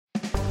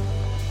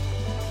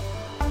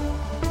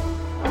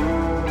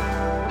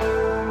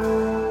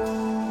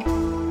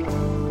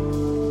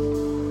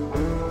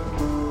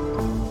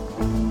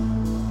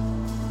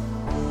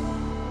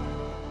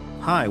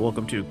Hi,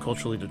 welcome to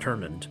Culturally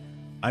Determined.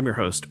 I'm your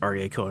host,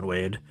 R.A.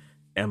 Cohen-Wade,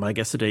 and my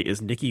guest today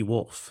is Nicky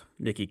Woolf.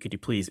 Nicky, could you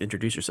please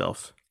introduce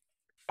yourself?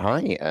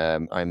 Hi,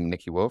 I'm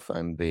Nicky Woolf.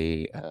 I'm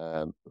the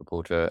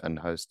reporter and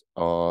host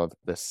of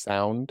The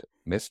Sound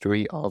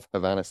Mystery of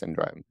Havana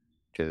Syndrome,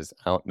 which is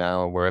out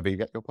now wherever you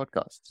get your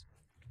podcasts.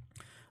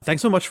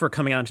 Thanks so much for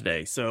coming on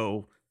today.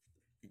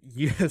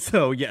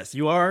 Yes,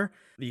 you are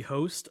the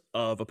host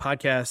of a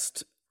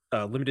podcast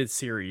limited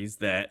series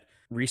that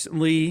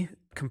recently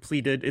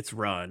completed its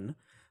run,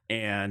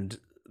 and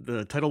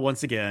the title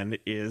once again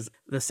is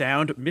The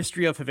Sound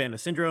Mystery of Havana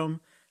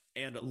Syndrome,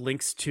 and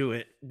links to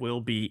it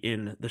will be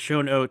in the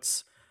show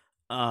notes.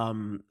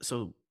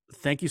 So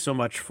thank you so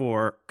much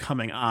for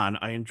coming on.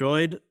 I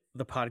enjoyed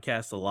the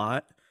podcast a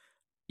lot.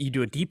 You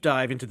do a deep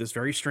dive into this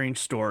very strange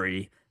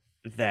story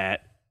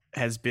that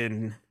has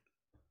been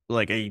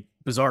like a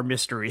bizarre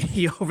mystery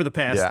over the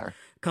past Yeah.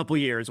 couple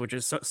years, which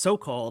is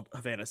so-called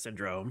Havana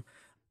Syndrome.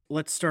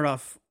 Let's start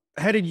off.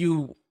 How did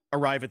you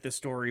arrive at this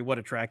story? What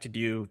attracted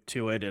you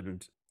to it,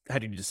 and how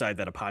did you decide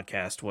that a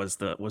podcast was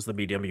the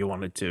medium you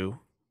wanted to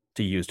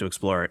use to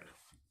explore it?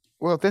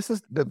 Well, this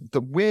is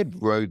the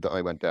weird road that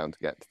I went down to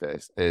get to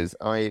this is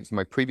it's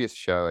my previous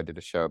show. I did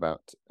a show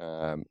about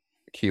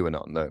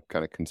QAnon, the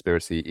kind of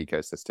conspiracy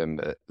ecosystem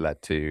that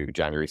led to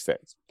January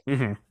 6th.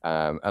 Mm-hmm.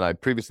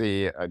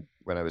 And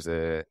when I was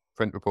a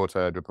print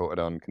reporter, I'd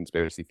reported on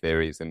conspiracy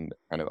theories and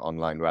kind of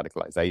online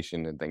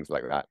radicalization and things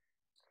like that.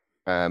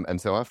 And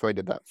so after I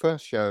did that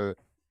first show,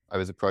 I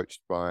was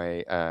approached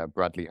by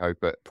Bradley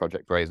Hope at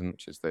Project Brazen,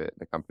 which is the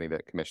company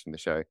that commissioned the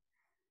show.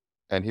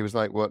 And he was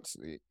like, what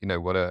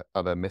are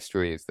other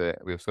mysteries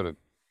that we were sort of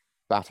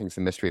batting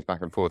some mysteries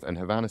back and forth, and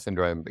Havana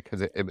Syndrome, because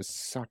it was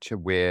such a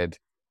weird,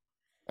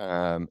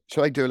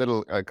 shall I do a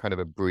little kind of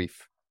a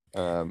brief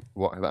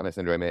what Havana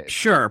Syndrome is?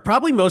 Sure.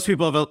 Probably most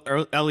people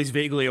are at least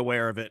vaguely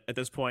aware of it at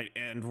this point,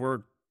 and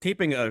we're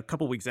taping a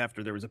couple weeks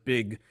after there was a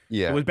big. It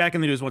Yeah. was back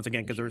in the news once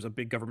again because there was a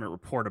big government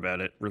report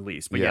about it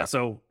released. But yeah, Yeah.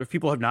 so if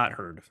people have not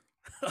heard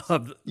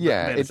of the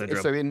Yeah, Havana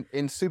Syndrome, so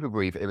in super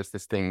brief, it was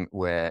this thing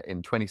where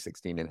in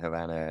 2016 in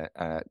Havana,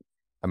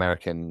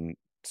 American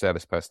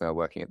service personnel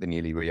working at the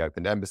newly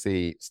reopened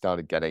embassy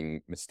started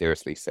getting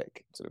mysteriously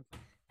sick, sort of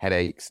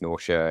headaches,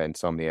 nausea,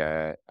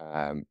 insomnia,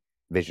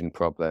 vision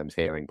problems,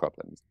 hearing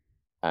problems,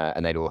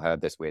 and they'd all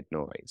heard this weird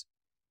noise.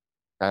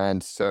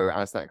 And so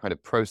as that kind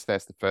of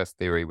process, the first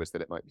theory was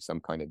that it might be some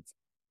kind of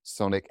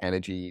sonic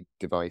energy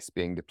device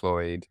being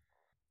deployed.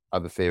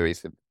 Other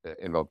theories have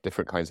involved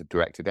different kinds of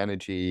directed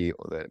energy,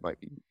 or that it might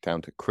be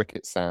down to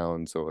cricket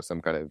sounds or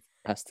some kind of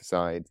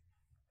pesticide.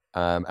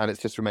 And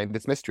it's just remained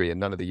this mystery,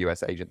 and none of the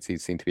US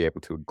agencies seem to be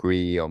able to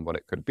agree on what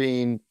it could have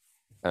been.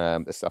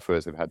 The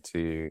sufferers have had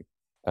to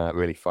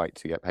really fight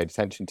to get paid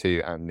attention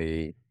to, and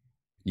the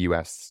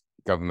US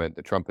government,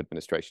 the Trump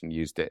administration,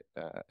 used it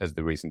as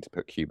the reason to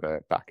put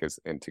Cuba back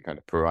into kind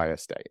of pariah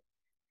state.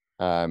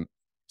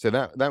 So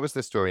that was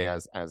the story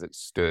as it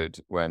stood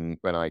when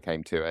I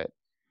came to it.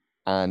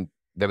 And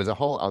there was a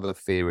whole other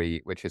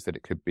theory, which is that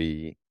it could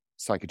be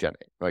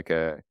psychogenic, like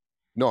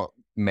not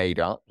made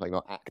up, like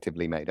not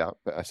actively made up,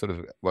 but a sort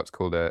of what's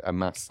called a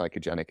mass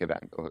psychogenic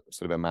event, or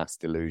sort of a mass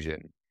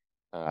delusion,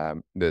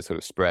 the sort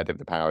of spread of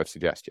the power of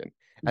suggestion.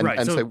 And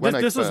right. So so when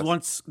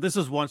this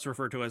is once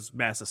referred to as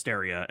mass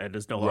hysteria and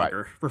is no right,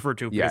 longer referred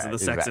to because yeah, of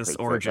the exactly. sexist So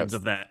origins that's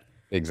of that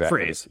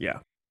exactly. phrase.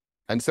 Yeah.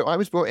 And so I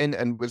was brought in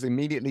and was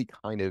immediately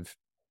kind of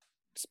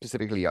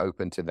specifically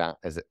open to that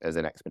as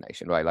an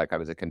explanation, right? Like I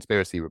was a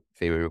conspiracy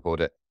theory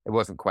reporter. It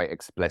wasn't quite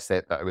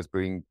explicit that I was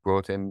being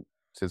brought in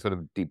to sort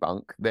of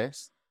debunk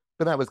this,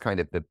 but that was kind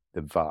of the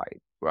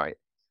vibe, right?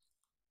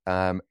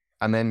 And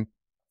then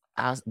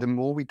as the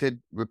more we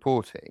did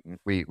reporting,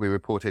 we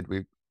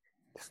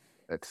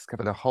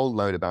discovered a whole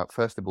load about,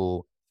 first of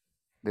all,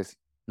 this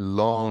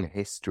long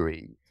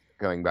history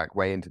going back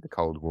way into the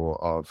Cold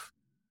War of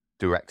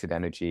directed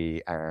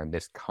energy and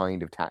this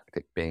kind of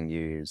tactic being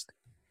used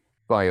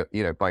by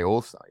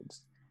all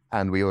sides.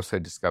 And we also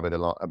discovered a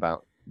lot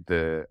about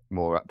the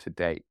more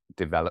up-to-date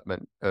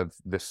development of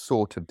the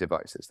sort of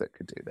devices that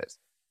could do this.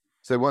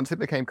 So once it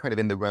became kind of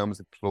in the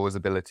realms of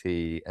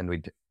plausibility, and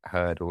we'd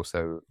heard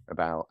also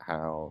about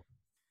how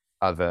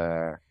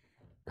other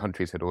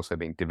countries had also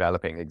been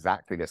developing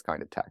exactly this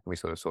kind of tech, and we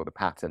sort of saw the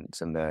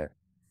patents and the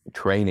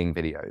training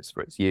videos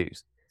for its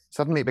use,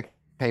 suddenly it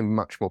became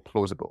much more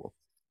plausible.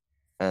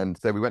 And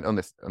so we went on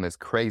this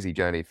crazy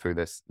journey through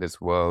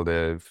this world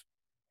of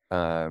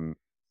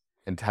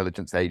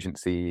intelligence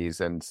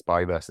agencies and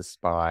spy versus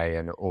spy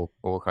and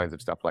all kinds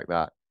of stuff like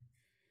that.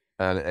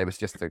 And it was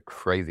just a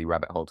crazy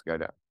rabbit hole to go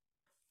down.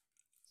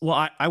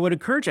 Well, I would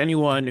encourage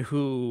anyone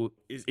who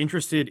is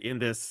interested in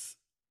this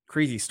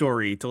crazy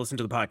story to listen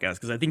to the podcast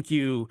because I think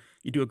you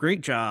do a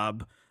great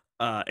job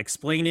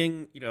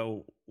explaining,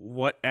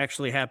 what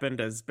actually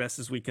happened as best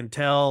as we can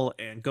tell,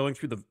 and going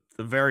through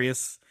the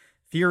various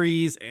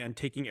theories and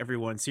taking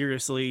everyone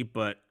seriously,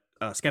 but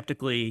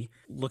skeptically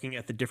looking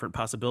at the different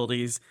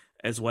possibilities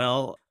as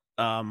well.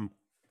 I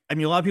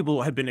mean, a lot of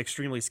people have been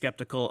extremely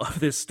skeptical of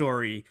this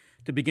story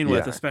to begin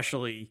with, Yeah.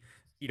 especially,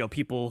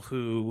 people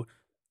who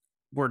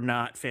were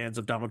not fans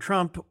of Donald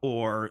Trump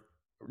or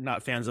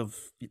not fans of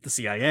the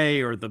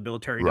CIA or the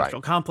military Right.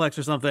 industrial complex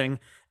or something,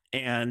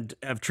 and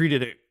have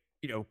treated it,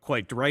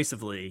 quite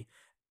derisively.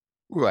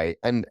 Right.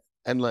 And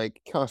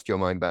like cast your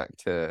mind back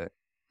to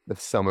the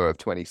summer of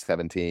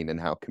 2017 and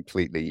how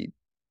completely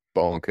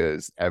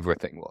bonkers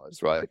everything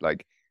was, right?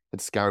 Like had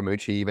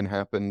Scaramucci even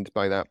happened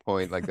by that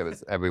point? Like there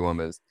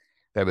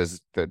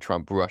was the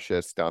Trump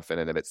Russia stuff in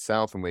and of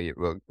itself, and we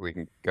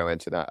can go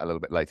into that a little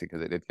bit later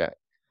because it did get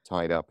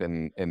tied up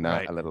in that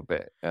Right. a little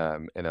bit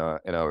in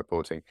our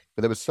reporting.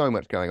 But there was so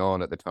much going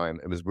on at the time.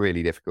 It was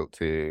really difficult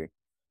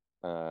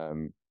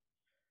um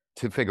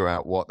to figure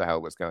out what the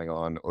hell was going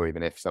on, or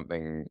even if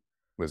something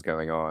was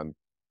going on.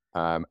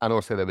 And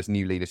also, there was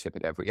new leadership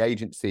at every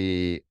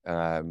agency.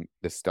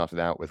 This started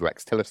out with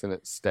Rex Tillerson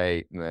at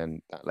State, and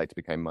then that later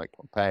became Mike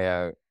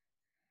Pompeo.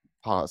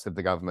 Parts of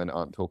the government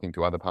aren't talking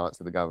to other parts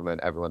of the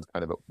government. Everyone's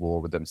kind of at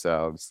war with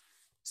themselves.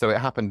 So it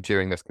happened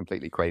during this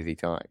completely crazy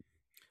time.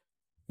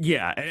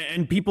 Yeah,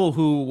 and people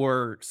who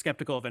were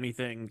skeptical of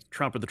anything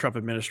Trump or the Trump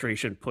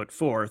administration put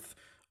forth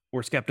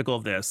were skeptical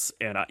of this,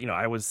 and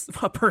I was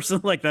a person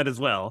like that as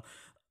well.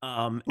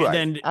 And Right.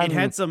 then it had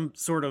And some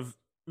sort of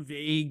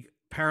vague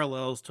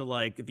parallels to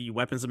like the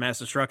weapons of mass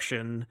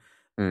destruction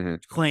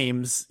mhm,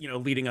 claims,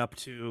 leading up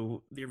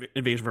to the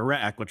invasion of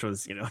Iraq, which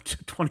was,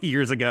 20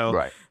 years ago,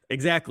 right.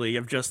 exactly,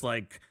 of just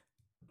like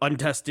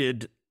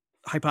untested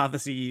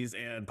hypotheses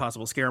and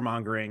possible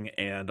scaremongering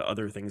and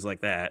other things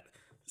like that.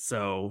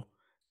 So,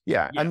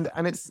 Yeah, yeah,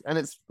 and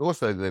it's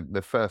also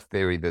the first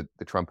theory that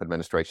the Trump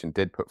administration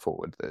did put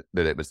forward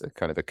that it was a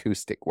kind of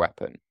acoustic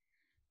weapon.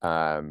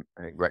 I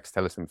think Rex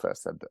Tillerson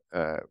first said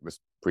that, was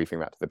briefing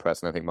that to the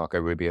press, and I think Marco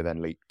Rubio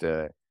then leaked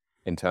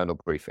internal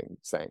briefing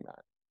saying that.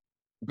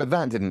 But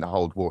that didn't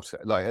hold water.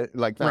 Like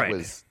that right.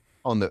 was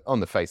on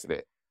the face of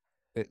it,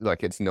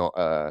 like it's not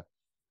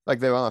like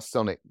there are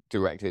sonic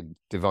directed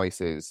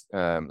devices,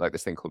 like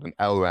this thing called an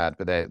LRAD,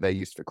 but they're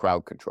used for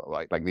crowd control.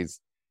 Like these,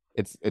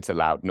 it's a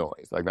loud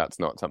noise. Like that's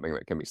not something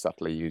that can be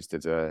subtly used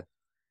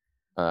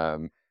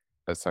um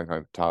as some kind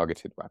of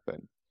targeted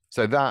weapon.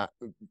 So that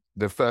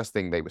the first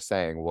thing they were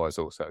saying was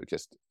also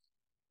just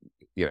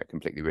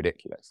completely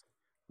ridiculous.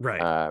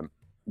 Right. Um,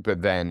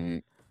 but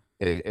then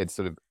it's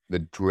sort of the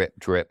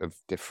drip of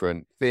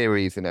different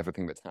theories and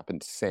everything that's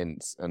happened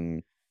since,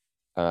 and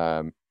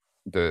um,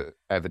 the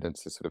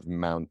evidence is sort of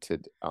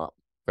mounted up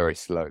very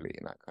slowly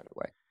in that kind of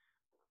way.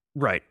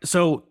 Right.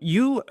 So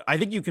I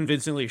think you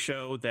convincingly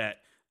show that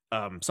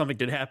something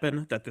did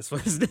happen, that this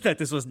was that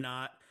this was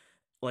not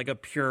like a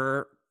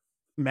pure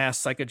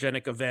mass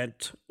psychogenic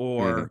event, Hmm.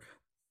 or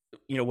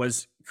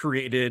was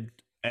created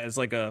as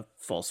like a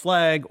false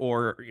flag,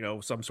 or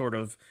some sort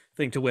of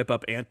thing to whip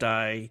up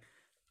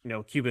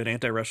Cuban,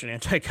 anti-Russian,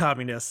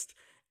 anti-communist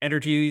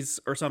energies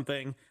or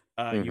something.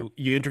 Hmm.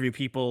 You interview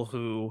people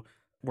who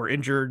were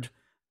injured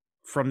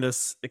from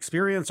this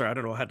experience, or I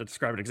don't know how to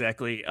describe it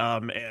exactly.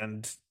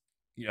 And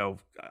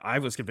I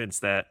was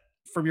convinced that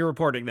from your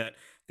reporting that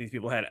these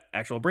people had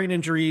actual brain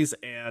injuries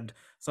and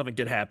something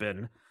did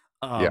happen.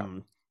 Yeah,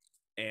 Um,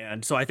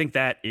 and so I think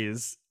that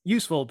is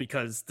useful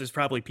because there's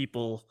probably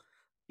people,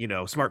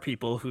 smart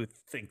people who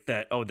think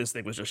that, oh, this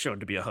thing was just shown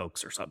to be a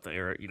hoax or something,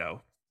 or,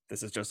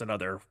 this is just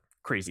another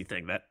crazy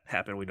thing that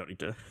happened. We don't need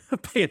to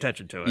pay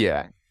attention to it.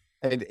 yeah.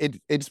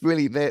 It's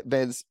really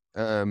there's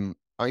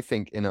I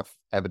think enough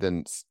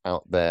evidence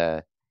out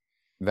there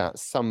that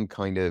some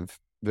kind of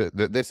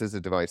that this is a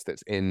device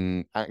that's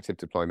in active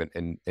deployment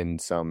in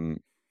some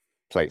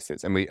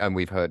places, and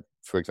we've heard,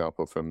 for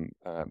example, from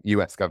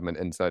U.S. government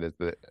insiders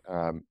that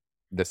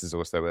this is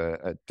also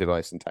a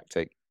device and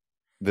tactic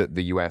that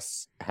the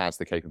US has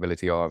the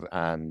capability of,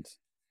 and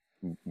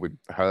we've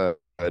heard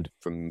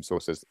from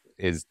sources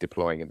is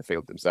deploying in the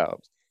field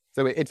themselves.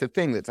 So it's a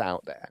thing that's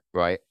out there,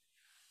 right?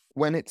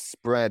 When it's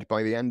spread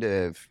by the end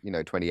of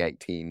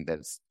 2018,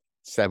 there's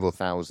several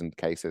thousand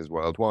cases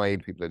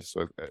worldwide. People are just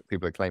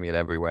people are claiming it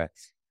everywhere.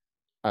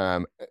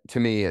 To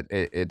me,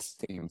 it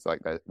seems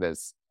like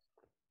there's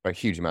a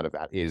huge amount of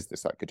that is the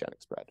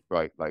psychogenic spread,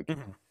 right? Like,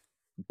 Mhm.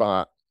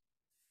 but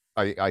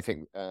I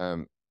think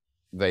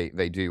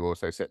they do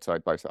also sit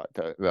side by side.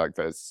 Like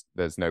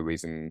there's no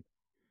reason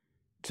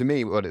to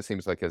me. What it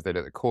seems like is that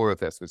at the core of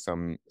this was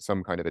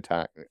some kind of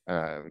attack,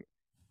 and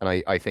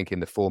I think in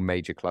the four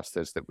major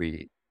clusters that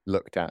we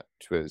looked at,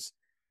 which was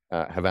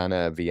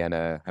Havana,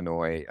 Vienna,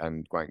 Hanoi,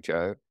 and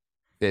Guangzhou,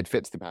 it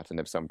fits the pattern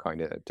of some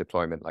kind of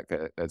deployment. Like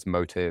there's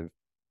motive.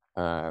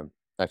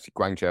 Actually,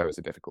 Guangzhou is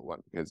a difficult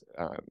one because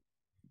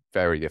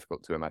very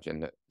difficult to imagine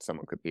that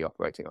someone could be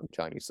operating on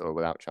Chinese soil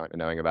without China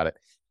knowing about it.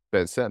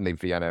 But certainly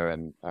Vienna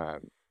and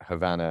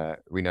Havana,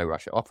 we know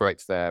Russia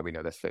operates there. We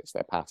know this fits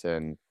their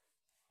pattern.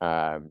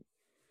 Um,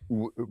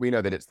 we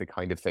know that it's the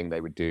kind of thing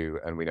they would do,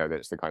 and we know that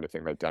it's the kind of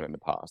thing they've done in the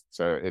past.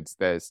 So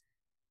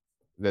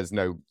there's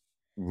no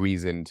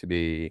reason to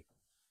be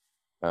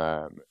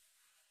um,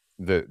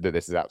 that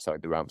this is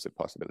outside the realms of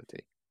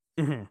possibility.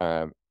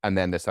 Mhm. And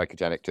then the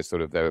psychogenic, just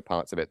sort of there are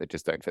parts of it that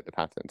just don't fit the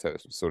pattern. So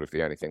it's sort of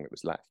the only thing that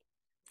was left.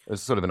 It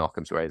was sort of an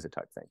Occam's razor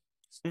type thing.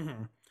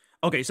 Mhm.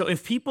 Okay, so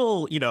if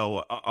people,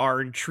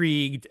 are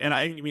intrigued, and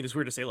I mean it's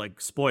weird to say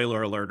like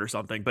spoiler alert or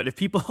something, but if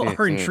people are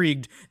Mm-mm.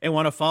 intrigued and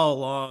want to follow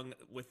along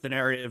with the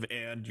narrative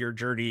and your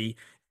journey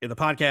in the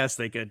podcast,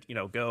 they could,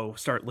 go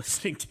start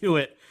listening to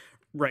it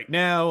right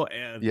now,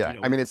 and Yeah,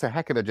 I mean, it's a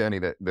heck of a journey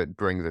that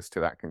brings us to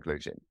that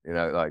conclusion.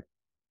 Like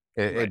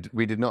right.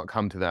 we did not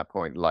come to that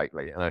point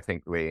lightly, and I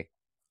think we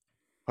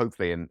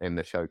hopefully in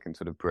the show can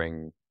sort of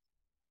bring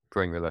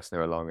the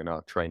listener along in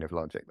our train of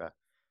logic there.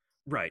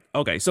 Right.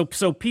 Okay. So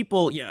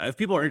people, yeah, if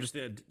people are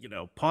interested,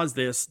 pause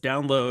this,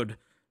 download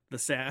the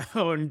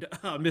sound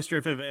Mystery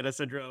of Havana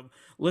Syndrome,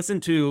 listen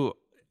to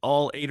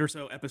all 8 or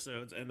so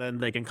episodes, and then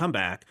they can come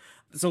back.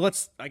 So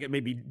let's, I get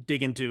maybe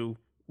dig into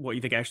what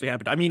you think actually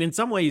happened. I mean, in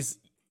some ways,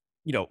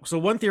 so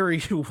one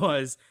theory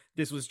was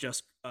this was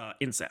just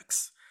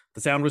insects.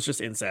 The sound was just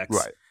insects,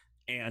 Right.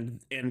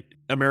 and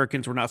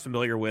Americans were not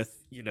familiar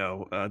with,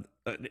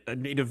 a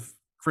native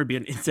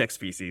Caribbean insect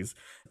species,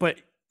 but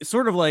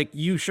sort of like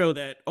you show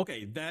that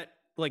okay,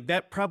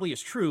 that probably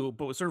is true,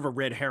 but was sort of a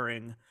red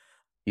herring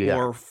Yeah.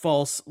 or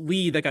false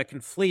lead that got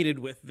conflated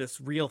with this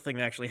real thing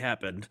that actually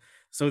happened.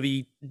 So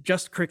the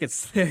just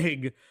crickets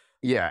thing,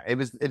 Yeah,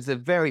 it's a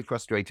very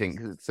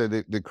frustrating. So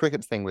the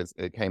crickets thing was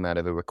it came out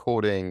of a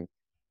recording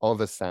of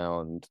a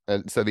sound.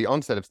 So the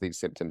onset of these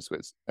symptoms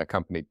was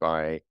accompanied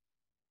by,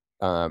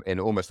 in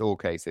almost all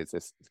cases,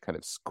 this kind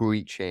of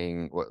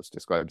screeching, what was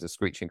described as a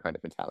screeching kind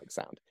of metallic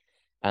sound.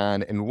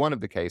 And in one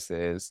of the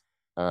cases,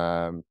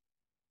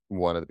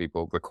 one of the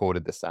people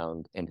recorded the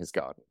sound in his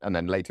garden, and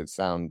then later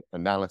sound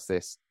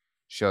analysis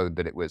showed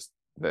that it was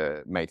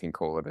the mating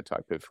call of a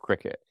type of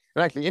cricket.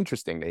 And actually,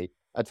 interestingly,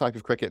 a type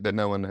of cricket that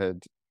no one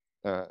had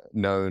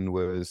known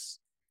was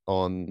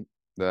on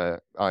the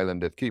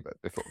island of Cuba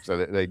before. So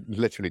they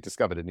literally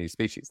discovered a new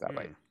species that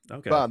way.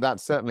 okay. But that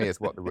certainly is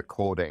what the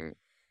recording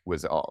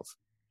was of.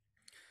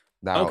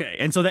 Now, Okay,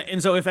 and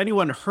so if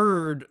anyone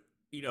heard,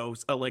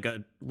 like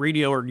a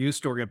radio or news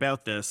story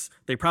about this,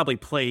 they probably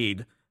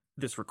played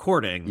this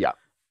recording, yeah,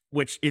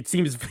 which it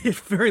seems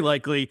very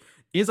likely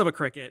is of a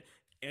cricket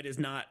and is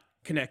not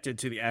connected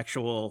to the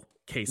actual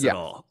case at yeah,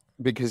 all.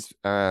 because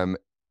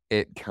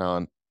it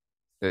can't,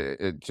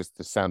 it just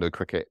the sound of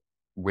cricket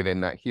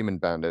within that human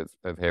band of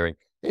hearing.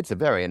 It's a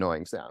very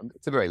annoying sound.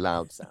 It's a very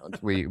loud sound.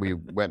 We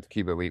went to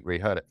Cuba. We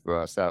heard it for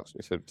ourselves.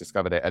 We sort of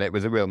discovered it, and it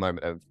was a real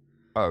moment of,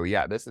 oh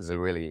yeah, this is a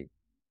really.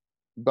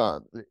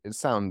 But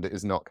sound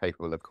is not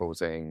capable of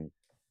causing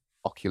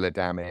ocular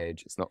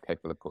damage. It's not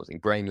capable of causing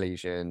brain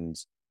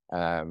lesions,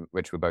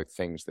 which were both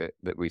things that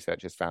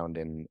researchers found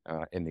in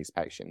these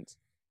patients.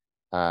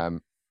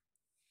 Um,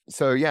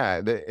 so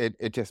yeah,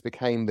 it just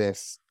became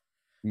this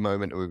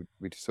moment where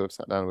we just sort of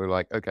sat down and we were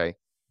like, okay,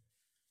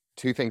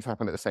 two things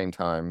happen at the same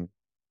time.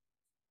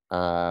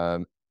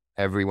 Um,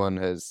 Everyone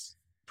has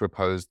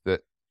proposed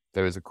that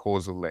there is a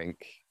causal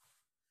link,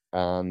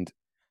 and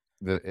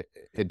that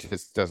it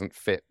just doesn't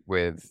fit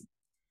with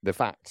the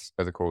facts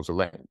of the causal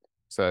link.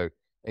 So,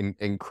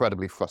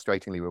 incredibly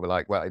frustratingly, we were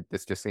like, well,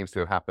 this just seems to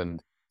have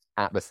happened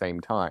at the same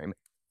time,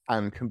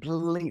 and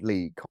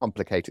completely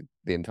complicated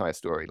the entire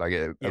story. Like,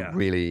 it Yeah.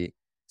 really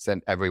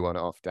sent everyone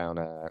off down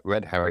a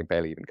red herring.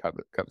 Bailey even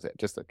covers it,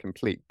 just a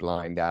complete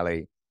blind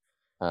alley,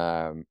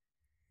 um,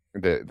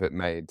 that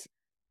made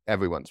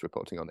everyone's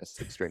reporting on this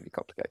extremely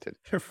complicated.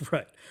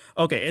 Right.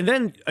 Okay. And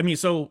then I mean,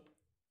 so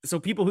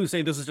people who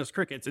say this is just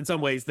crickets, in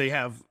some ways they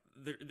have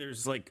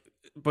there's like,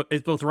 but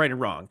it's both right and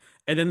wrong.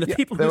 And then the Yeah,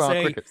 people who there are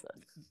say crickets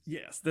there.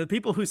 yes, the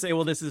people who say,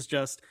 well, this is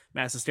just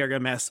mass hysteria,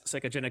 mass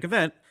psychogenic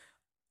event,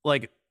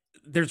 like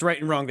there's right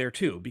and wrong there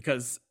too,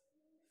 because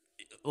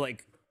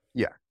like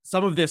Yeah,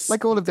 some of this,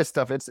 like all of this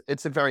stuff,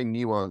 it's a very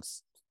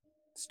nuanced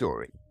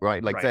story,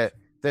 right? Like right.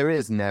 there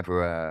is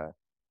never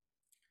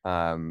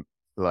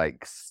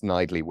like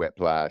Snidely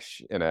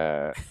Whiplash in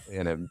a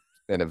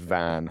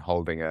van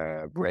holding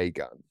a ray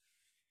gun.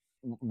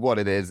 What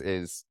it is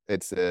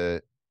it's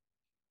a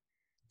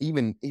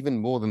even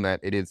more than that,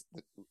 it is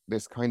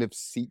this kind of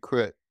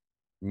secret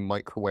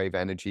microwave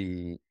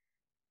energy,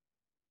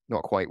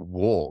 not quite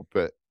war,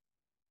 but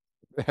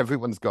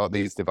everyone's got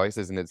these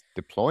devices and it's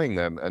deploying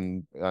them,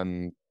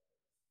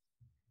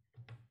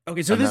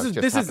 Okay. So and this that's is,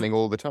 just this is, happening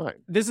all the time.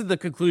 this is the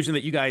conclusion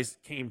that you guys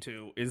came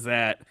to, is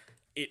that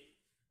it,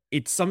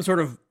 it's some sort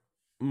of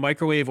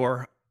microwave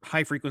or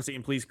high frequency,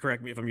 and please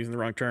correct me if I'm using the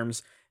wrong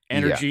terms, Yeah,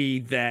 energy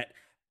that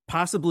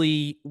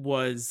possibly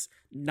was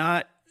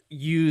not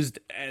used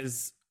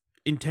as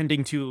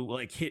intending to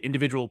like hit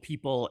individual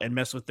people and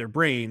mess with their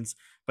brains,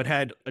 but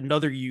had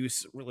another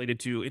use related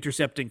to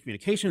intercepting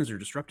communications or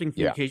disrupting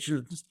yeah,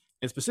 communications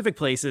in specific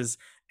places.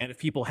 And if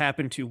people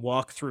happen to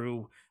walk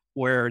through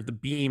where the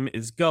beam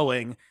is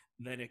going,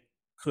 then it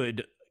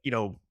could,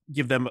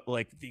 give them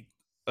like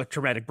a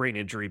traumatic brain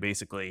injury,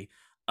 basically.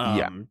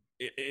 yeah.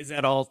 Is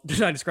that all?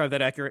 Did I describe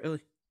that accurately?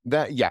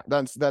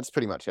 That's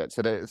pretty much it.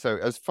 So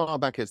as far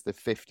back as the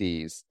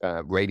 50s,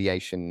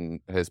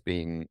 radiation has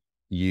been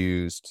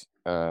used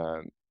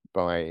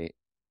by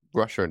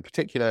Russia in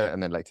particular,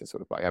 and then later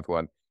sort of by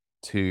everyone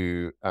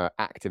to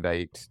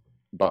activate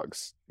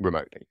bugs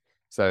remotely.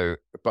 So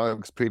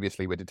bugs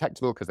previously were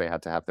detectable because they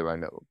had to have their own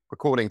little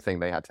recording thing.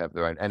 They had to have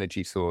their own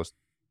energy source.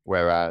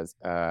 Whereas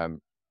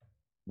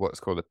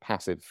what's called a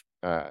passive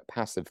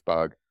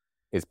bug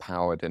is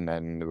powered, and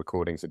then the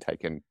recordings are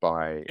taken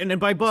by And then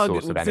by a bug,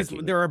 source of since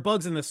energy. there are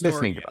bugs in the Listening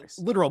story, device.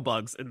 literal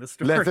bugs in the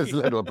There's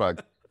story. little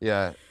bug.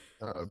 Yeah.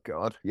 Oh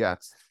God.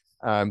 Yes.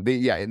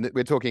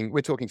 We're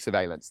talking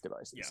surveillance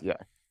devices. Yeah.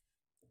 Yeah.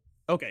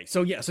 Okay.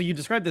 So yeah. So you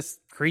described this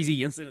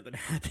crazy incident that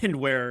happened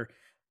where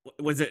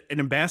was it an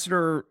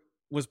ambassador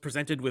was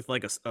presented with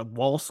like a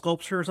wall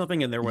sculpture or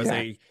something, and there was Yeah.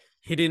 a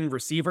hidden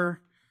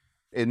receiver.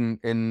 In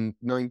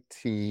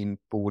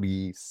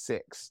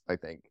 1946, I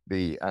think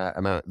the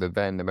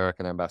then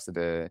American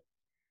ambassador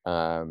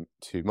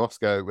to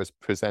Moscow was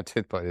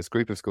presented by this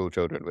group of school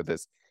children with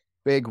this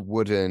big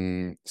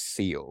wooden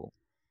seal,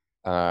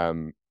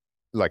 um,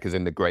 like as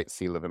in the Great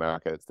Seal of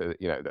America. It's the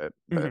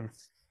Mm-hmm.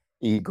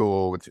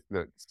 eagle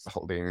that's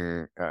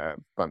holding a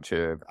bunch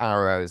of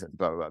arrows and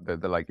blah blah, blah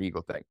the like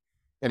eagle thing.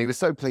 And he was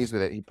so pleased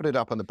with it, he put it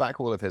up on the back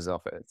wall of his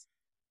office.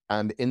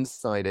 And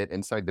inside it,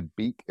 inside the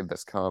beak of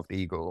this carved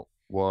eagle,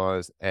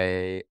 was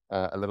a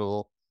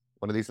little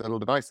one of these little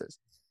devices,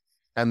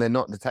 and they're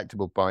not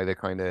detectable by the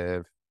kind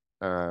of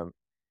um,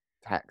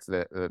 tax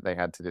that they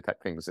had to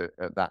detect things at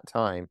that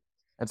time.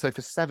 And so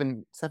for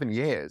seven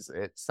years,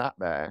 it sat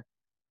there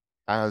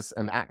as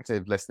an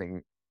active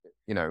listening.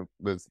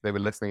 They were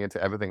listening into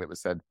everything that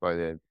was said by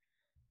the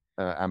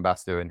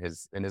ambassador in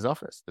his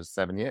office for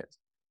 7 years,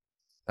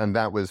 and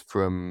that was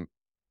from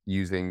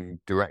using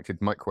directed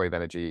microwave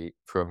energy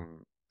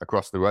from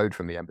across the road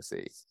from the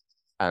embassy.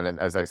 And then,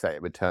 as I say,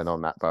 it would turn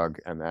on that bug,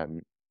 and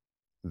then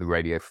the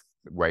radio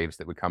waves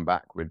that would come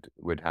back would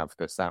have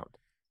the sound.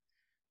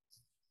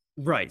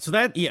 Right. So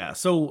that yeah.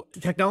 So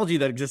technology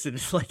that existed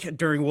like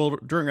during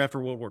or after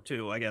World War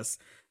II, I guess,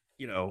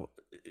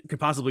 could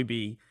possibly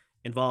be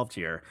involved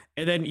here.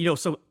 And then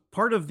so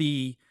part of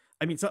the,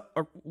 I mean, so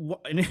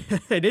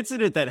an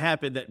incident that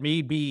happened that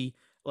made me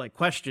like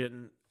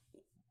question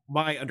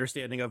my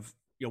understanding of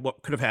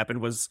what could have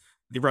happened was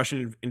the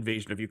Russian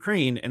invasion of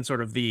Ukraine and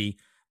sort of the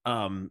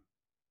um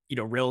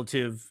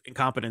relative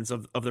incompetence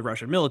of the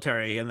Russian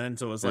military. And then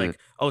so it was Mm. like,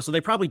 oh, so they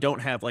probably don't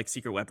have like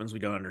secret weapons we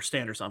don't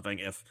understand or something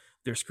if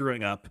they're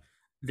screwing up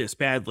this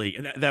badly.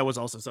 And that was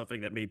also something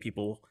that made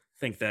people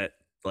think that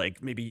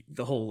like maybe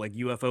the whole like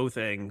UFO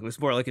thing was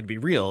more likely to be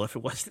real if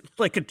it wasn't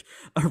like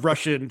a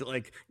Russian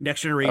like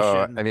next I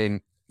generation, mean, you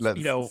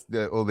let's know.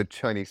 all the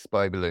Chinese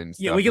spy balloon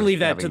Yeah, we stuff can of leave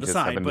that to having the just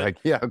side, having like,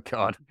 yeah, oh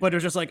God, but it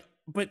was just like,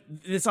 but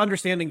this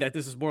understanding that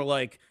this is more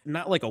like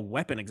not like a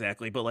weapon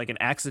exactly, but like an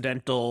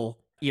accidental,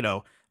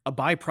 a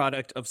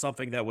byproduct of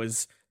something that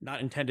was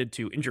not intended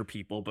to injure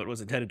people, but was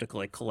intended to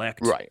like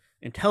collect right.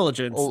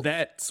 intelligence. All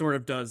That sort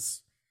of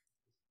does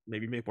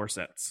maybe make more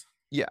sense.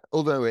 Yeah.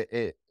 Although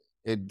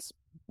it's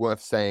worth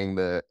saying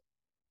that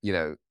you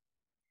know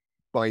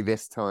by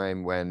this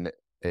time when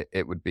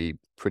it would be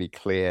pretty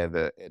clear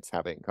that it's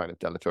having kind of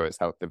deleterious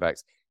health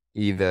effects,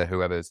 either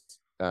whoever's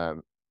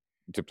um,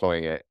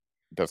 deploying it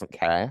doesn't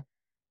care,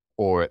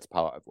 or it's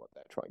part of what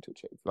they're trying to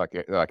achieve,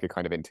 like a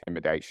kind of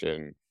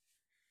intimidation,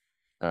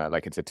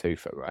 like it's a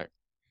twofer, right?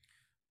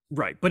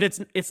 Right, but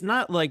it's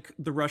not like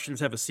the Russians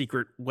have a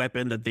secret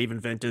weapon that they've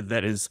invented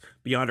that is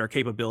beyond our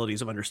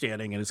capabilities of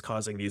understanding and is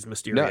causing these No, I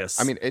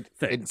mysterious mean it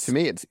to things.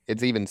 me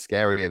it's even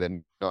scarier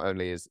than not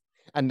only is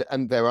and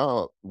there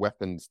are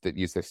weapons that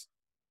use this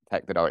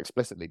tech that are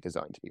explicitly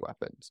designed to be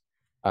weapons.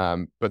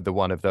 But the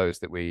one of those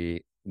that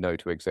we know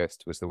to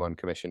exist was the one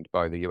commissioned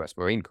by the US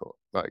Marine Corps.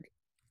 Like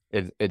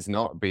it's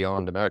not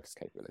beyond America's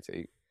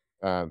capability,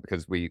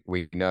 because we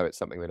know it's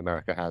something that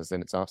America has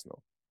in its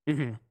arsenal.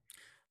 Hmm.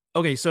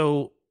 Okay,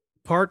 so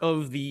part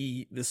of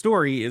the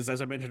story is,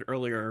 as I mentioned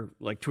earlier,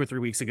 like 2 or 3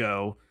 weeks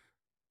ago,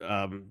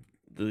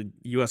 the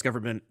U.S.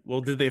 government.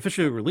 Well, did they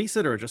officially release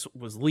it, or it just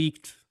was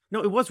leaked?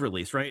 No, it was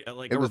released, right?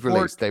 Like It a was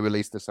released. report They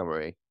released a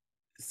summary.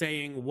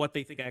 saying what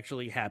they think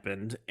actually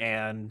happened,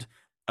 and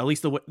at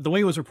least the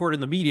way it was reported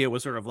in the media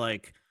was sort of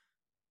like,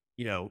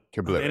 Havana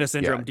Kablooey. Yeah,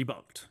 syndrome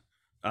debunked,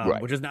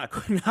 right. which is not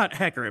not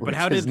accurate. But Which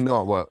how is did?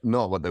 not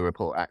what the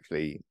report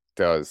actually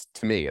does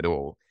to me at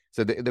all.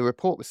 So the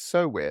report was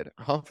so weird.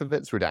 Half of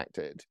it's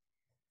redacted,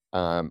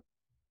 um,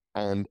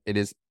 and it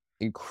is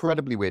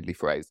incredibly weirdly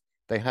phrased.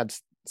 They had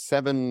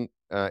seven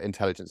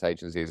intelligence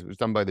agencies. It was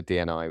done by the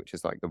DNI, which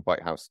is like the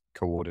White House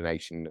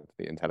coordination of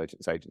the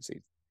intelligence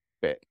agencies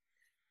bit.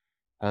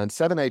 And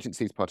seven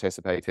agencies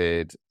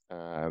participated.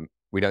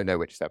 We don't know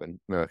which seven.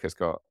 America's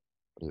got,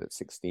 what is it,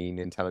 16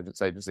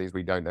 intelligence agencies.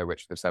 We don't know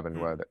which the seven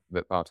Hmm. were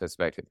that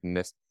participated in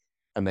this.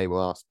 And they were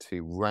asked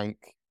to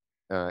rank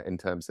in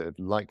terms of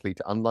likely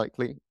to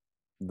unlikely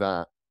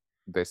that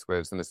this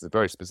was, and this is a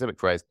very specific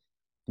phrase,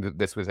 that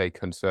this was a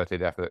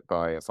concerted effort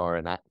by a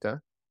foreign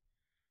actor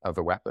of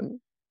a weapon.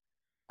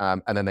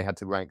 And then they had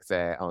to rank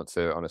their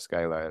answer on a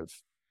scale of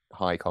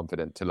high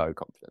confident to low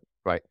confident,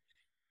 right?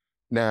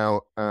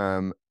 Now,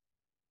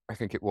 I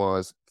think it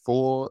was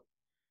four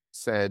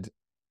said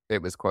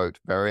it was, quote,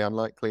 very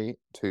unlikely.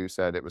 Two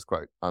said it was,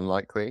 quote,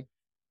 unlikely.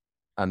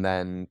 And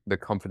then the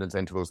confidence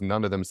intervals,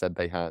 none of them said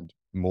they had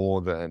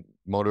more than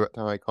moderate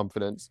to high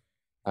confidence.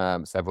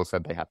 Several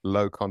said they had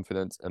low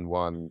confidence, and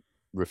one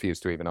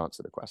refused to even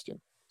answer the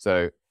question.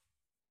 So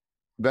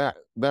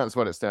that's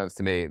what it stands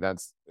to me.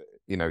 That's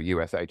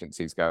U.S.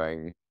 agencies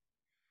going,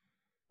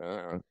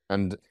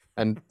 and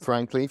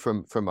frankly,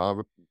 from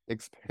our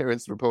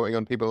experience reporting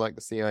on people like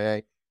the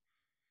CIA,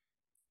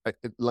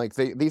 like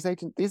these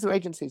are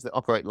agencies that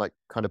operate like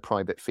kind of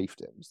private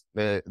fiefdoms.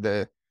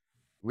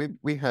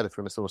 We heard it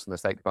from a source in the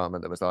State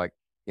Department that was like,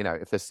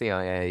 if the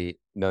CIA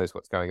knows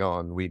what's going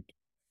on, we'd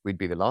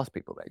be the last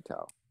people they'd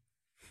tell.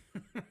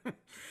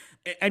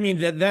 I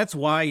mean that's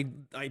why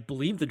I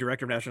believe the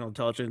director of national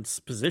intelligence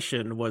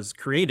position was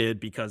created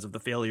because of the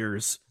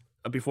failures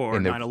before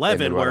In the 9/11,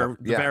 run up. where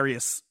the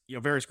Yeah,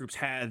 various groups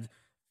had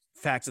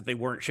facts that they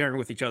weren't sharing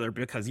with each other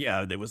because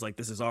it was like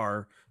this is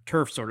our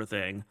turf sort of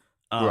thing.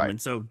 right.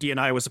 And so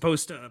DNI was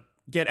supposed to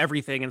get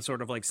everything and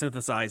sort of like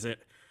synthesize it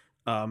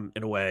in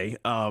a way.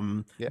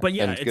 Yeah, But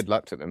yeah, and it's good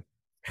luck to them.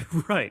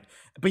 right.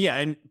 But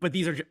yeah, but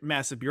these are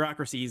massive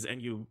bureaucracies,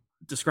 and you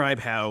describe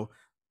how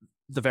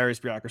the various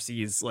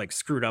bureaucracies like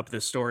screwed up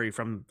this story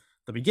from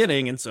the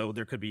beginning, and so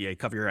there could be a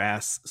cover your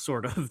ass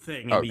sort of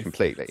thing in Oh, the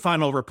completely.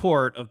 final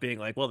report of being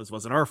like, well, this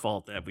wasn't our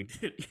fault that we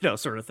did,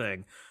 sort of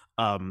thing.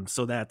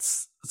 So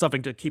that's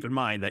something to keep in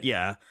mind that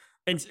yeah,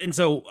 and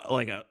so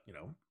like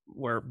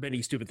where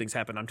many stupid things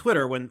happen on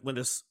Twitter when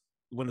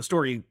the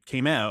story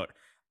came out,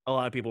 a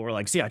lot of people were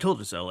like, see, I told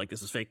you so, like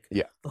this is fake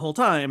Yeah, the whole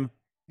time,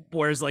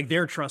 whereas like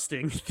they're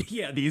trusting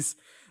yeah these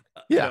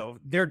yeah,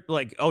 they're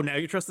like, oh, now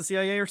you trust the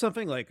CIA or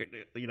something, like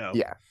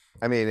yeah.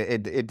 I mean,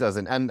 it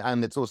doesn't,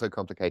 and it's also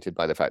complicated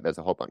by the fact there's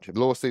a whole bunch of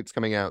lawsuits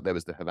coming out. There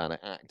was the Havana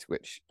Act,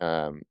 which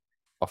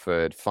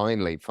offered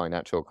finally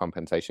financial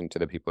compensation to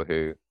the people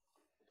who,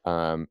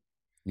 have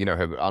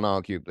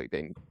unarguably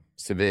been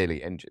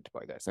severely injured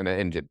by this and are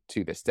injured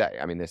to this day.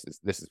 I mean, this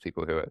is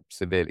people who are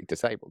severely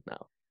disabled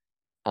now,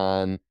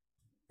 and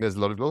there's a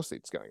lot of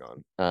lawsuits going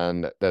on,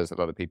 and there's a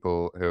lot of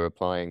people who are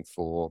applying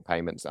for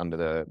payments under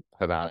the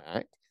Havana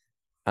Act,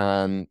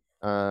 and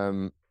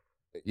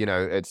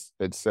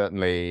it's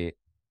certainly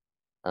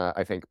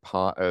I think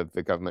part of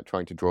the government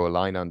trying to draw a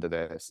line under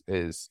this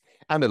is,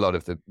 and a lot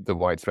of the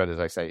widespread, as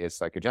I say, is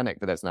psychogenic,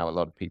 but there's now a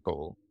lot of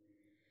people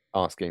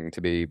asking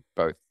to be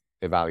both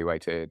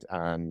evaluated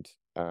and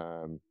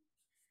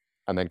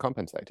then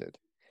compensated.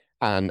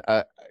 And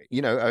I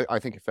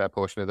think a fair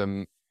portion of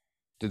them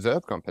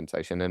deserve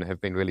compensation and have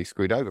been really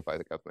screwed over by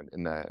the government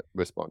in their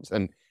response.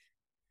 And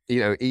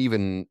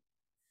even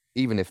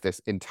if this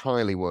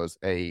entirely was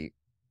a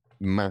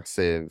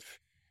massive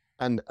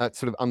and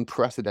sort of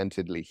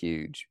unprecedentedly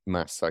huge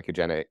mass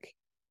psychogenic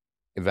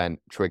event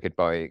triggered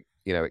by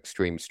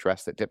extreme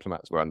stress that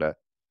diplomats were under,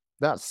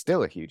 that's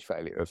still a huge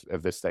failure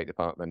of the State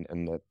Department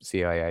and the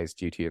CIA's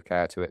duty of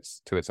care to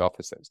its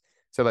officers.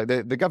 So like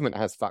the government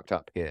has fucked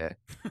up here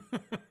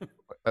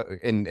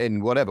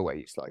in whatever way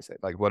you slice it,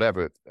 like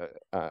whatever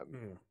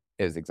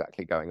is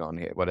exactly going on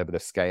here, whatever the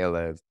scale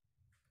of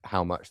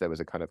how much there was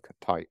a kind of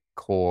tight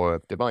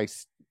core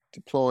device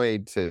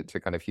deployed to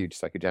kind of huge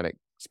psychogenic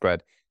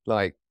spread,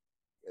 like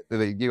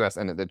the US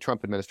and the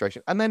Trump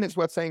administration. And then it's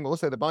worth saying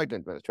also the Biden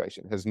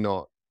administration has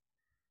not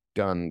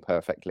done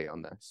perfectly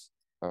on this.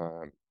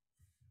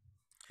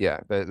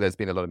 There's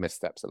been a lot of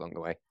missteps along the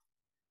way.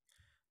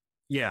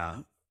 Yeah.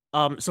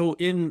 So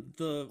in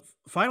the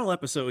final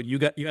episode, you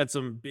had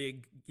some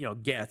big,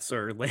 gets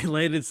or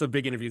landed some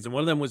big interviews, and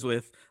one of them was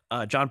with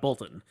John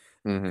Bolton,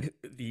 Mm-hmm.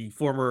 the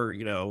former,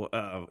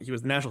 he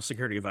was the national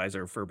security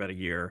advisor for about a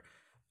year,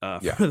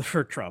 Yeah,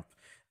 for Trump.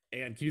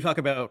 And can you talk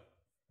about?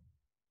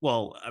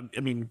 Well,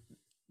 I mean,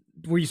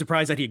 were you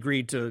surprised that he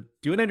agreed to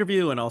do an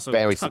interview, and also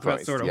very talk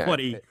about sort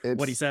surprised. of Yeah,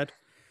 what he said?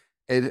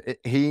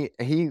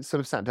 He sort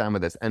of sat down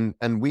with us, and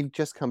we've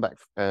just come back.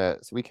 So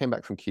we came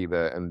back from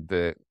Cuba, and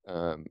the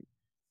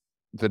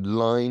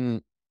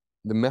line,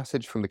 the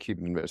message from the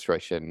Cuban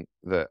administration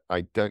that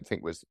I don't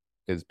think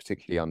is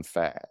particularly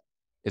unfair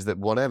is that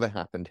whatever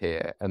happened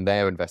here, and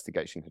their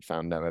investigation had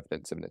found no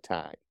evidence of an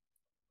attack,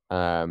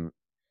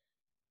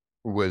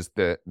 was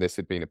that this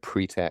had been a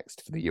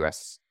pretext for the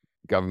US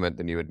government,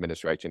 the new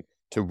administration,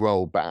 to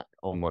roll back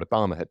on what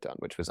Obama had done,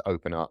 which was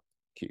open up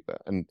Cuba.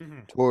 And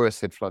tourists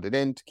had flooded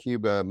into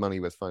Cuba, money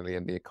was finally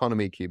in the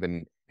economy,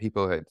 Cuban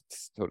people had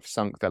sort of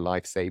sunk their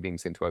life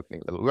savings into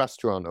opening a little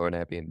restaurant or an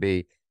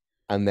Airbnb.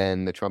 And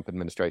then the Trump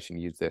administration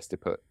used this to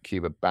put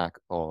Cuba back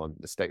on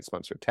the state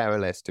sponsor of terror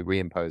list, to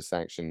reimpose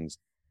sanctions.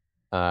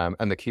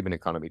 And the Cuban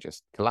economy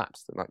just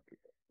collapsed, like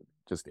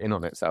just in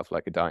on itself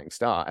like a dying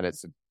star. And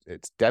it's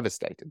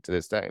devastated to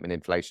this day. I mean,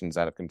 inflation's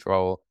out of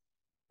control.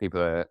 People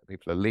are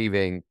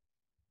leaving.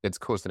 It's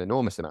caused an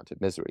enormous amount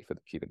of misery for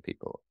the Cuban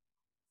people.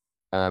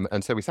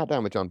 And so we sat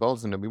down with John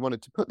Bolton and we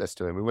wanted to put this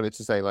to him. We wanted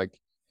to say, like,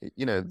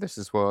 this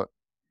is what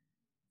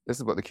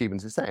the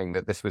Cubans are saying,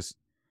 that this was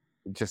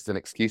just an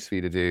excuse for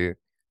you to do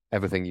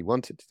everything you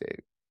wanted to do.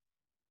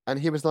 And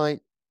he was like,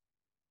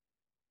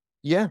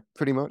 yeah,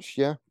 pretty much.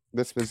 Yeah.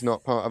 This was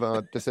not part of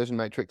our decision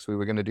matrix. We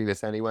were going to do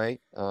this anyway.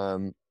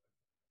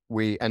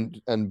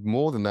 and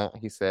more than that,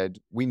 he said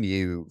we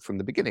knew from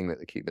the beginning that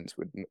the Cubans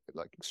would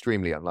like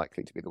extremely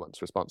unlikely to be the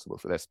ones responsible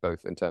for this,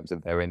 both in terms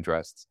of their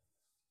interests,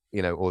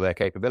 or their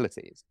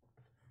capabilities.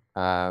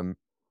 Um,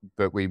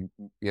 but we,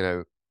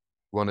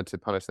 wanted to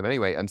punish them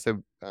anyway, and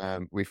so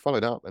we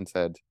followed up and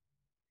said,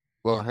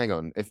 well, hang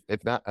on,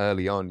 if that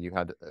early on you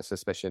had a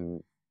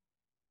suspicion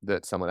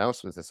that someone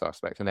else was the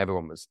suspect, and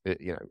everyone was,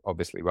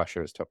 obviously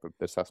Russia is top of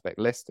the suspect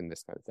list in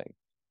this kind of thing.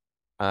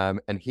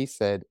 And he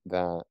said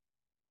that,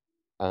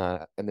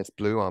 and this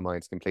blew our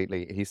minds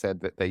completely. He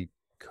said that they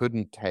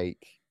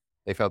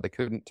felt they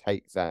couldn't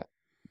take that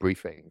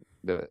briefing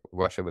that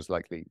Russia was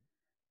likely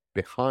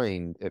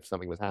behind if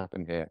something was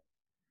happening here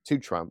to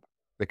Trump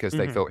because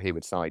they thought he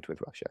would side with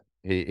Russia.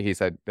 He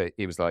said that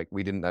he was like,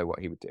 we didn't know what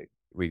he would do.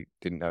 We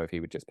didn't know if he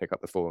would just pick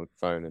up the phone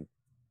and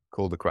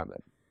call the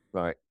Kremlin,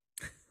 right?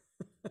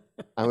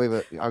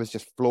 And I was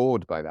just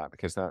floored by that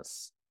because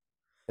that's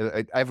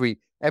every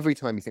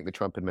time you think the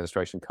Trump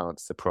administration can't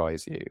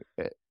surprise you,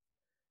 it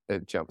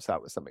jumps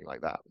out with something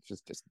like that, which is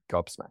just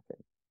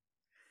gobsmacking.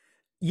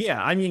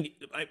 Yeah, I mean,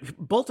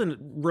 Bolton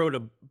wrote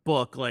a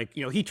book like,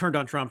 he turned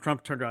on Trump,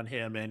 Trump turned on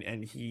him,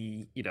 and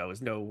he,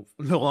 is no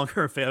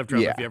longer a fan of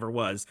Trump if he ever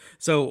was.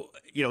 So,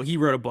 he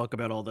wrote a book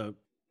about all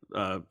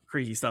the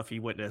crazy stuff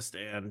he witnessed,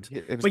 and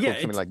it was called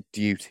something like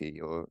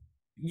Duty or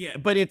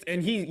but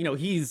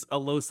he's a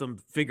loathsome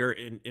figure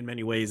in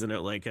many ways, and it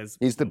like has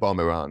he's the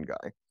bomb Iran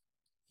guy.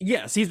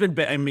 Yes, he's been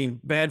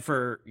bad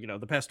for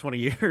the past 20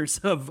 years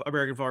of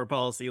American foreign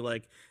policy.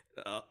 Like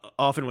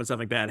often when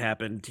something bad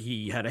happened,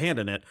 he had a hand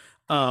in it.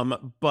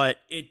 But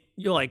it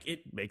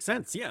makes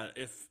sense. Yeah,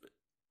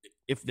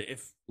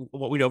 if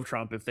what we know of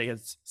Trump, if they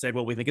had said,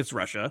 well, we think it's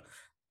Russia,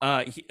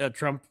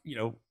 Trump,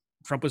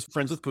 Trump was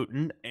friends with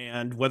Putin,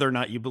 and whether or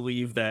not you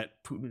believe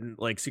that Putin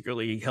like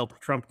secretly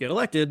helped Trump get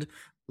elected,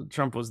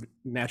 Trump was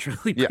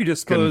naturally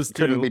predisposed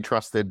couldn't be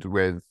trusted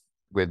with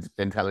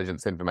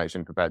intelligence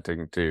information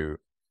pertaining to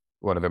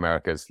one of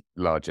America's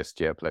largest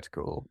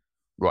geopolitical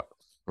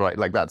right.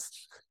 Like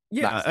that's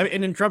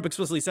and then Trump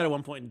explicitly said at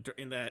one point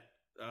in that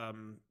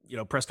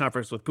press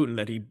conference with Putin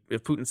that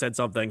if Putin said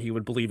something, he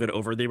would believe it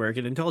over the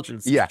American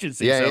intelligence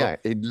agency. Yeah.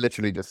 He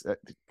literally just that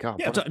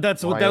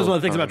was one of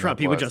the things about Trump.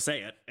 He would just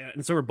say it,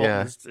 and so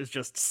Bolton is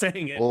just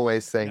saying it,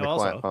 always saying the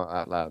quiet part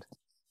out loud.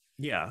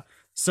 Yeah.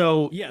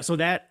 So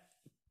that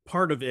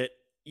part of it,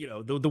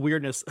 the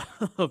weirdness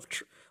of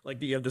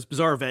like you have this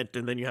bizarre event,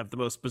 and then you have the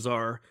most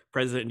bizarre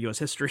president in U.S.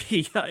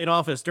 history in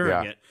office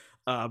during it.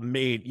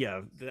 Made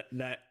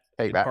that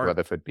take that,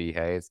 Rutherford B.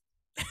 Hayes.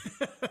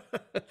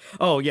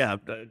 Oh yeah,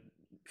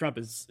 Trump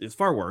is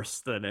far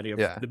worse than any of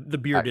the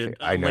bearded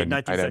late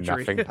 19th century. I know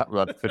nothing about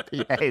Rutherford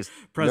B. Hayes.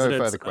 Presidents.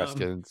 No further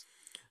questions.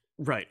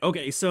 Right.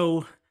 Okay.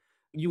 So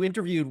you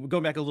interviewed,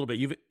 going back a little bit,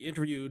 you've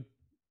interviewed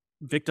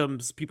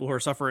victims, people who are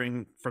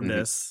suffering from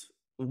this.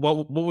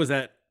 What was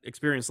that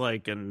experience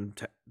like? And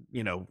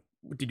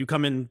did you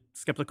come in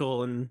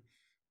skeptical, and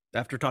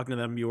after talking to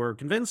them, you were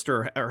convinced,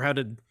 or how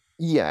did?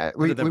 Yeah,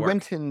 we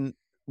went in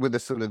with a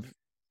sort of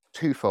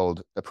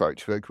twofold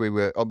approach. Like we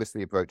were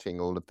obviously approaching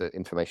all of the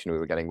information we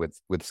were getting with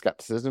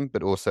skepticism,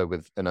 but also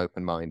with an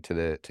open mind to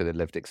the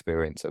lived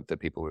experience of the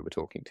people we were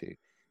talking to,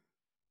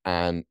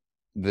 and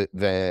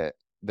their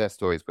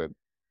stories were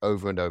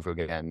over and over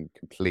again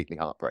completely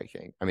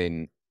heartbreaking. I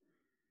mean,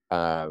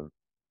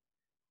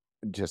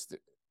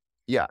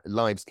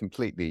 lives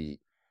completely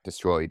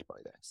destroyed by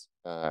this.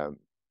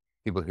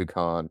 People who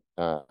can't,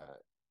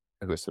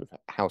 who are sort of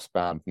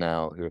housebound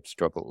now, who have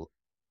trouble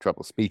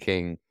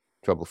speaking,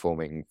 trouble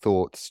forming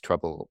thoughts,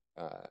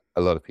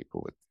 a lot of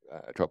people with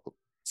trouble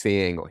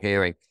seeing or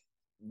hearing.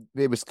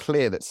 It was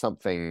clear that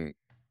something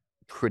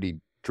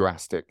pretty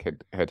drastic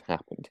had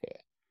happened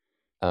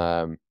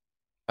here.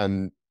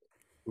 And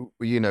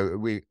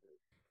we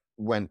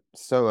went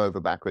so over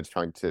backwards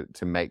trying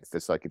to make the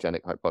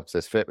psychogenic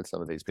hypothesis fit with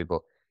some of these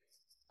people.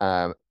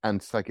 And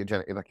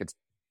psychogenic, like it's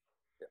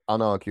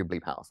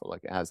unarguably powerful.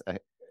 Like it has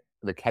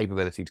the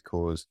capability to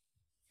cause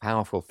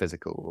powerful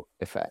physical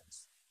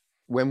effects.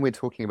 When we're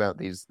talking about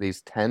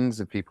these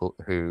tens of people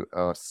who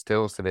are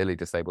still severely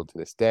disabled to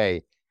this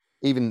day,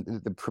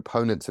 even the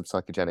proponents of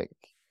psychogenic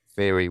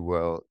theory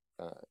will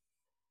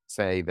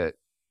say that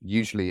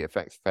usually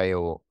effects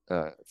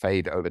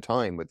fade over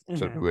time with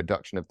sort of a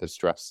reduction of the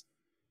stress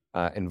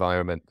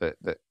environment that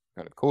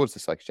kind of caused the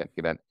psychogenic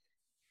event.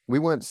 We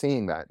weren't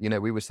seeing that.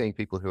 We were seeing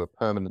people who are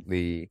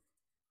permanently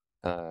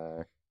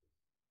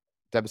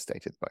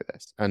devastated by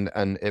this, and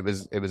it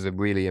was a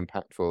really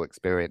impactful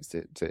experience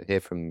to hear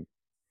from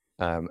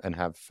and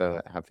have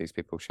these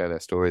people share their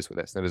stories with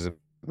us. And it was a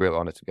real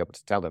honor to be able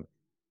to tell them.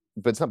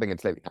 But something had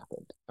clearly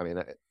happened. I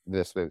mean,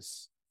 this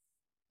was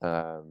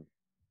a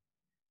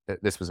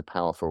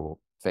powerful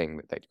thing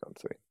that they'd gone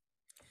through.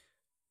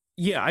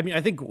 Yeah, I mean,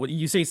 I think what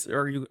you say,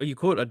 or you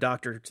quote a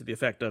doctor to the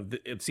effect of,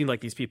 it seemed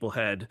like these people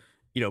had,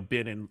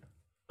 been in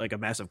like a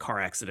massive car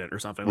accident or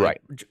something, right?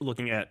 Like,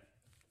 looking at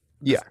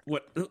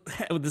what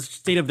the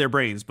state of their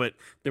brains, but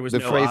there was the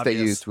phrase they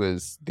used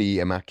was the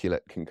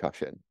immaculate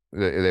concussion.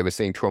 They were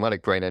seeing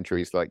traumatic brain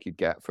injuries like you'd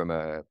get from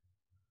a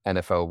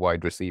NFL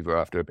wide receiver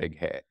after a big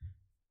hit,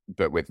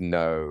 but with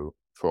no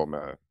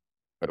trauma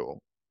at all,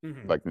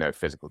 Hmm. like no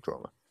physical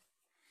trauma.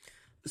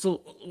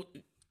 So,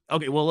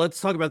 okay, well, let's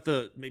talk about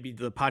maybe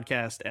the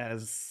podcast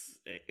as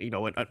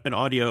an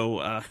audio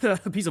a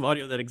piece of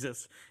audio that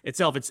exists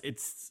itself.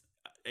 It's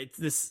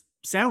this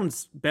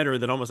sounds better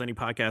than almost any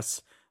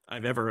podcasts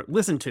I've ever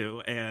listened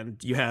to,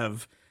 and you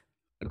have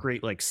a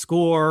great like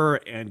score,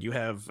 and you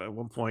have at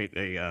one point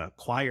a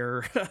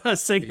choir Yeah,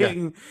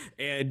 singing,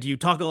 and you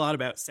talk a lot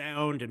about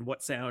sound and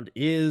what sound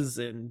is,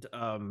 and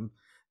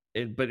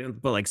but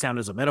like sound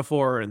as a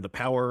metaphor and the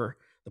power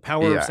of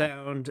yeah,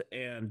 sound,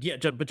 and yeah,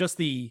 but just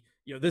the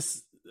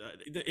this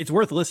it's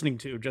worth listening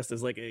to just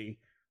as like a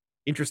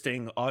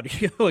interesting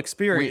audio we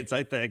experience,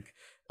 I think.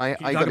 Can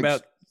you I talk got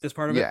about this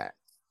part of it? yeah,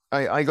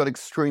 I got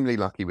extremely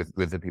lucky with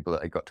the people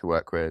that I got to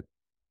work with,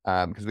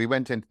 because we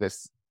went into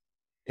this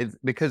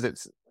because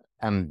it's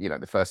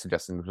the first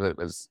suggestion was it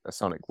was a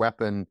sonic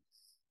weapon.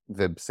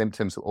 The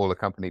symptoms were all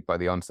accompanied by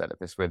the onset of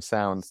this weird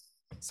sound.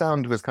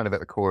 Sound was kind of at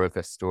the core of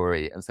this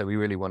story, and so we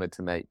really wanted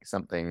to make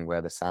something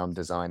where the sound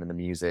design and the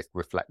music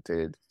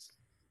reflected,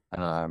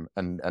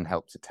 and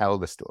helped to tell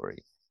the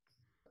story.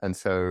 And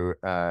so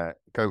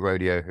Go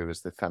Rodeo, who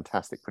was the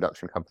fantastic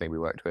production company we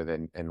worked with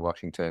in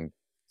Washington,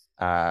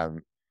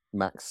 um,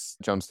 Max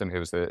Johnston, who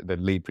was the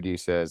lead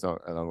producer,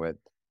 along with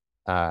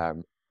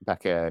um,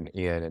 Becca and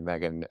Ian and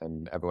Megan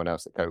and everyone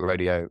else at Go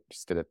Rodeo,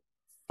 just did a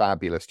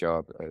fabulous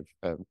job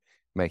of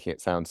making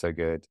it sound so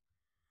good.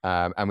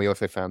 And we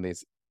also found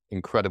these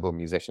incredible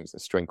musicians, a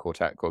string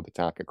quartet called the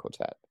Taka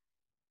Quartet,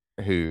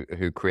 who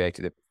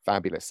created a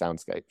fabulous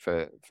soundscape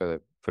for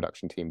the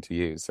production team to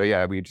use. So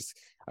yeah,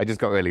 I just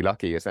got really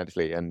lucky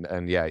essentially, and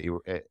yeah,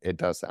 it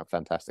does sound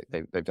fantastic.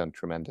 They've done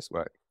tremendous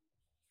work.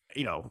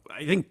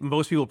 I think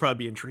most people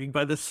probably be intrigued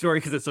by this story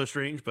because it's so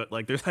strange, but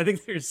like I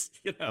think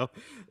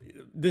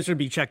this should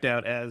be checked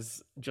out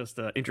as just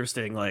an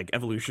interesting like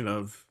evolution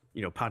of,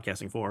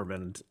 podcasting form,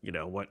 and,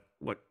 what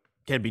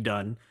can be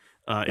done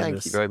in Thank you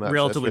this very much. That's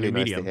relatively new really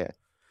nice to medium.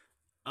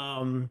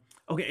 hear.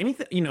 Okay,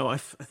 anything, I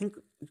think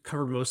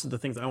covered most of the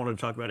things I wanted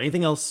to talk about.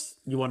 Anything else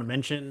you want to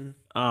mention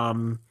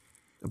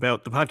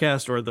about the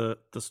podcast or the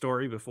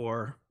story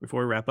before we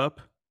wrap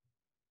up?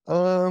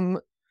 Um,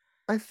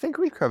 I think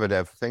we covered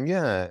everything.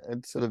 Yeah,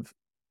 it's sort of,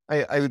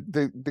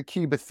 the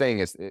Cuba thing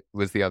it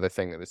was the other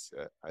thing that was.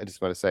 I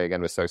just want to say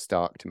again was so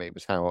stark to me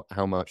was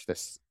how much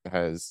this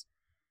has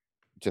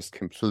just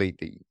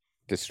completely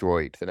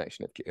destroyed the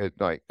nation of Cuba.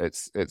 Like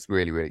it's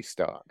really really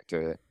stark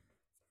to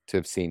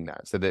have seen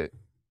that. So that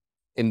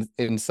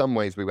in some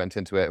ways we went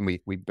into it and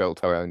we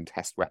built our own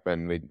test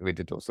weapon. We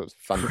did all sorts of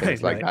fun Right,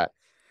 things like right. that.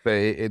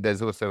 But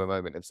there's also a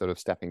moment of sort of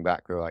stepping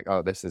back. We're like,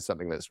 oh, this is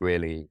something that's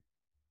really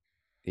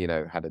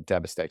had a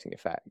devastating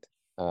effect.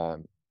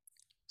 Um,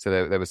 so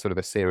there was sort of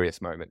a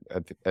serious moment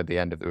at the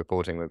end of the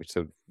reporting where we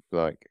sort of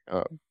like,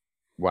 oh,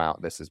 wow,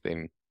 this has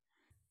been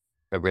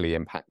a really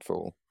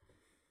impactful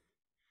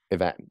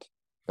event.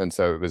 And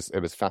so it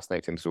was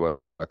fascinating to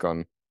work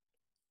on,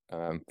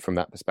 from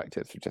that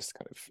perspective, just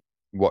kind of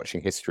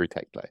watching history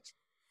take place.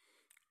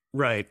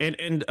 Right.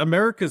 And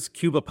America's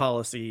Cuba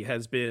policy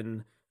has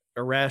been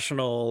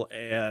irrational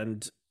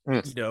and,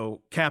 Mm,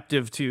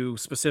 captive to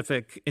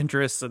specific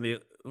interests and the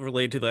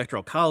related to the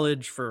electoral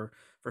college for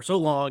so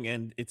long.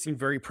 And it seemed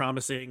very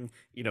promising,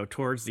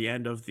 towards the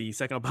end of the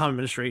second Obama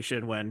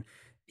administration, when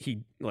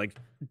he like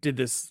did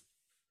this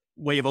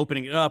way of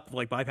opening it up,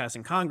 like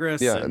bypassing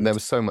Congress. yeah, and there And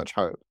was so much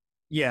hope.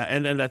 yeah,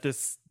 and then that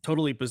this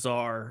totally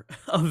bizarre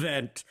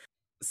event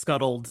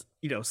scuttled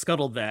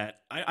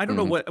that. I don't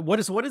know Hmm. what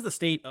is the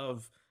state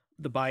of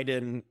the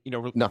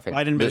Nothing.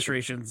 Biden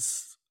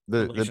administration's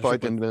The relationship Biden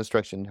with.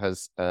 administration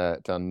has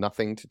done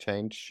nothing to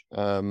change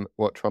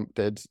what Trump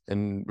did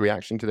in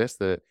reaction to this.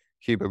 That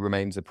Cuba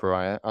remains a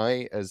pariah.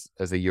 As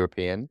a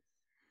European,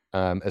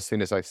 as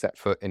soon as I set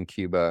foot in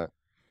Cuba,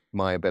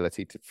 my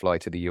ability to fly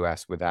to the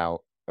US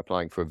without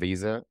applying for a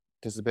visa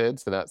disappeared.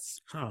 So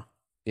that's, Huh.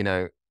 you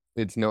know,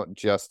 it's not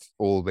just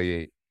all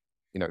the,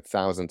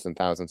 thousands and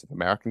thousands of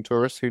American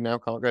tourists who now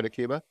can't go to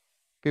Cuba.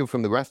 People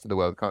from the rest of the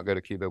world can't go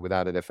to Cuba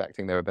without it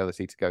affecting their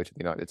ability to go to the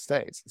United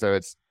States. So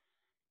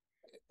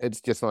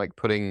it's just like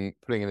putting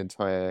an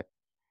entire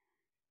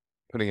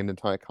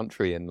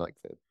country in like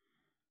the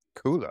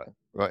cooler,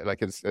 right?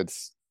 Like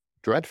it's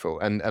dreadful,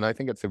 and I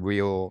think it's a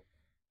real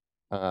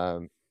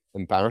um,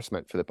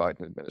 embarrassment for the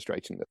Biden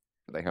administration that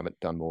they haven't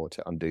done more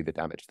to undo the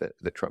damage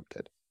that Trump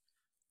did.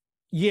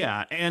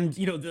 Yeah, and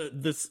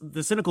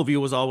the cynical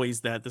view was always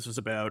that this was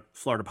about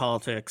Florida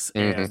politics Hmm.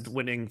 and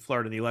winning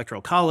Florida in the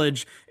electoral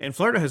college, and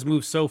Florida has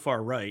moved so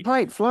far right.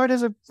 Right,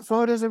 Florida's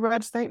a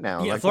red state now.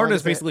 Yeah, Like, why Florida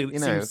is does it? basically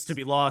seems to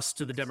be lost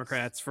to the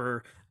Democrats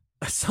for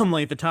some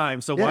length of time.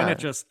 So why not Yeah,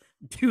 just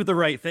do the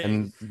right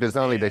thing? and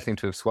bizarrely they And seem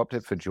to have swapped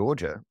it for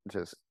Georgia, which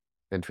is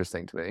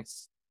interesting to me.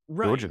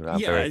 Georgia right, now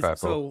yeah. very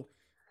powerful. So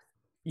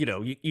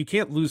you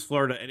can't lose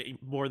Florida any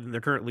more than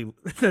they're currently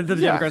than the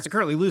Yeah, Democrats are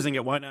currently losing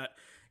it. Why not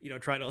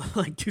try to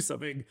like do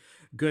something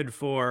good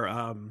for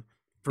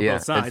both yeah,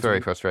 it's sides? I very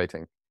mean,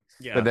 frustrating.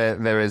 But yeah.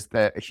 there is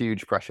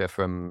huge pressure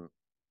from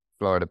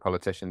Florida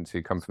politicians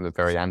who come from the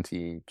very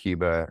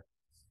anti-Cuba,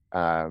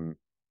 um,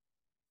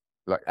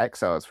 like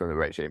exiles from the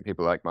regime,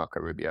 people like Marco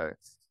Rubio,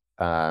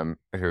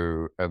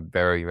 who are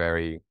very,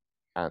 very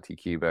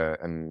anti-Cuba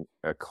and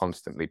are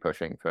constantly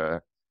pushing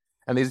for.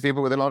 And these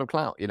people with a lot of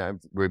clout,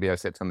 Rubio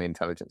sits on the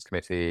Intelligence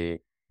Committee,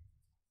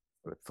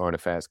 Foreign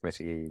Affairs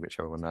Committee,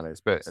 whichever one that is.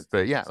 But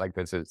yeah, like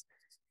this is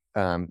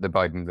the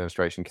Biden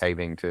administration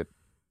caving to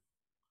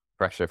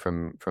pressure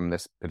from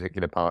this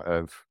particular part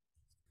of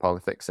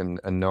politics and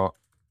not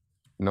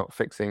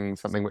fixing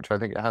something which I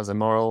think it has a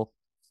moral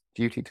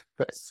duty to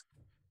fix.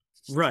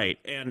 Right.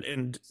 And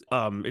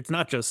it's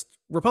not just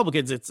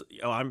Republicans. It's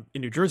I'm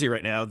in New Jersey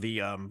right now. The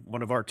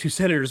one of our two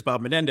senators,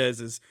 Bob Menendez,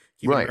 is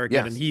Cuban Right. American,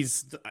 and Yes.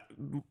 he's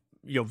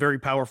very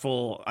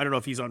powerful. I don't know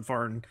if he's on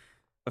foreign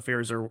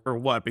affairs or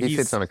what, but He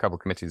sits on a couple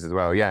committees as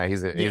well. Yeah,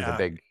 he's a yeah,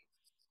 big.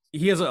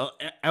 he has a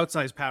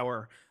outsized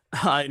power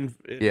in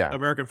Yeah.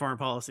 American foreign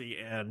policy,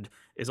 and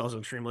is also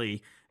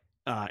extremely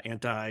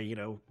anti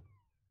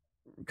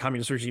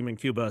communist regime in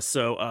Cuba.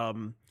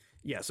 So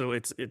yeah, so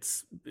it's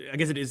I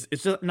guess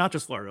it's just not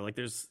just Florida. Like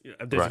there's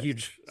a Right.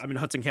 huge, I'm in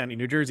Hudson County,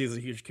 New Jersey. There's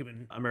a huge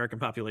Cuban American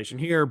population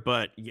here,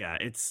 but yeah,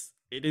 it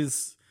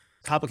is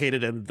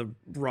complicated, and the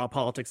raw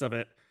politics of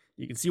it.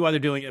 You can see why they're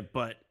doing it,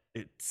 but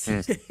it's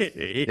Mm.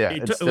 it, Yeah,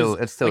 it, it's it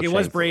was still like it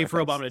was shameful, brave I for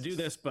think. Obama to do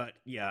this, but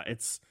yeah,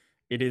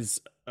 it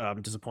is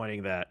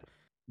disappointing that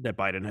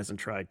Biden hasn't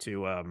tried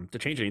to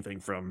change anything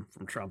from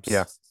Trump's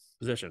Yeah.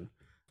 position.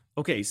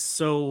 Okay,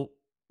 so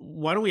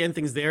why don't we end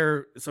things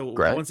there? So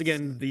Great. once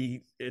again,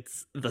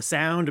 it's The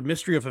Sound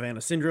Mystery of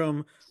Havana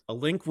Syndrome. A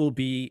link will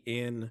be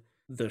in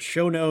the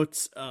show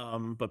notes,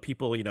 but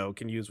people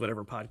can use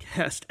whatever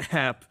podcast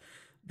app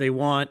they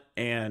want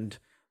and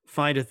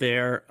find it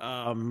there.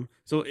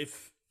 So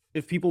if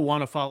people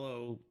want to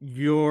follow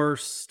your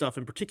stuff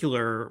in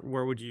particular,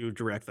 where would you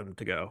direct them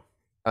to go?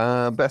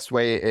 Best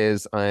way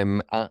is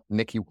I'm at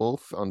Nicky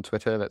Woolf on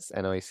Twitter. That's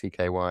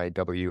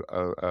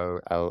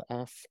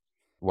NICKYWOOLF.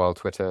 While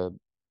Twitter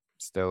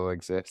still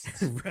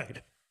exists.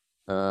 Right.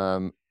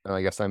 And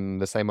I guess I'm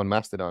the same on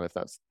Mastodon if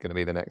that's going to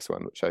be the next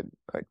one, which I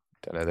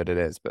don't know that it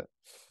is, but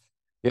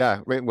yeah,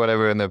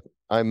 whatever.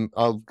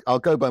 I'll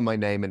go by my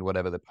name in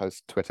whatever the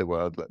post Twitter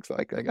world looks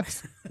like, I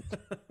guess.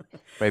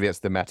 Maybe it's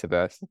the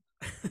metaverse.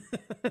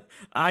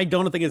 I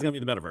don't think it's going to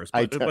be the metaverse,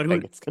 I don't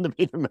think it's going to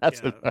be the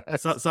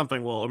metaverse. Yeah,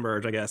 something will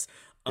emerge, I guess.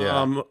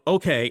 Yeah.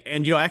 Okay,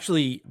 and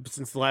actually,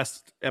 since the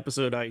last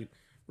episode I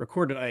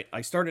recorded,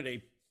 I started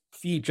a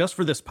feed just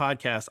for this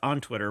podcast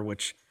on Twitter,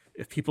 which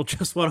if people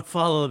just want to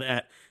follow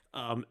that,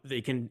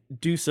 they can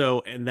do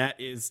so, and that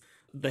is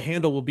the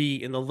handle will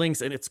be in the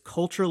links, and it's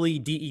culturally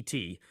DET.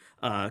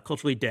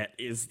 Culturally debt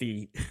is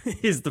the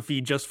is the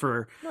feed just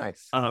for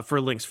Nice. For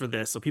links for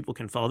this, so people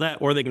can follow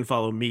that, or they can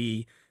follow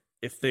me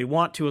if they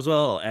want to as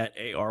well at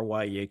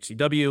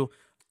ARYEHCW.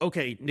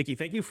 Okay, Nicky,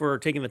 thank you for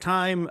taking the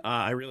time.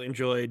 I really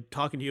enjoyed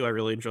talking to you. I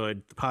really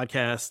enjoyed the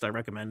podcast. I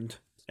recommend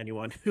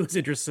anyone who is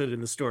interested in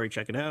the story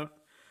check it out.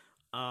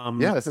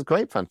 Yeah, this is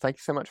great fun. Thank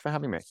you so much for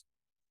having me.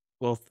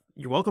 Well,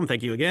 you're welcome.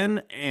 Thank you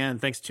again. And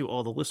thanks to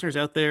all the listeners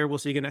out there. We'll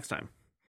see you again next time.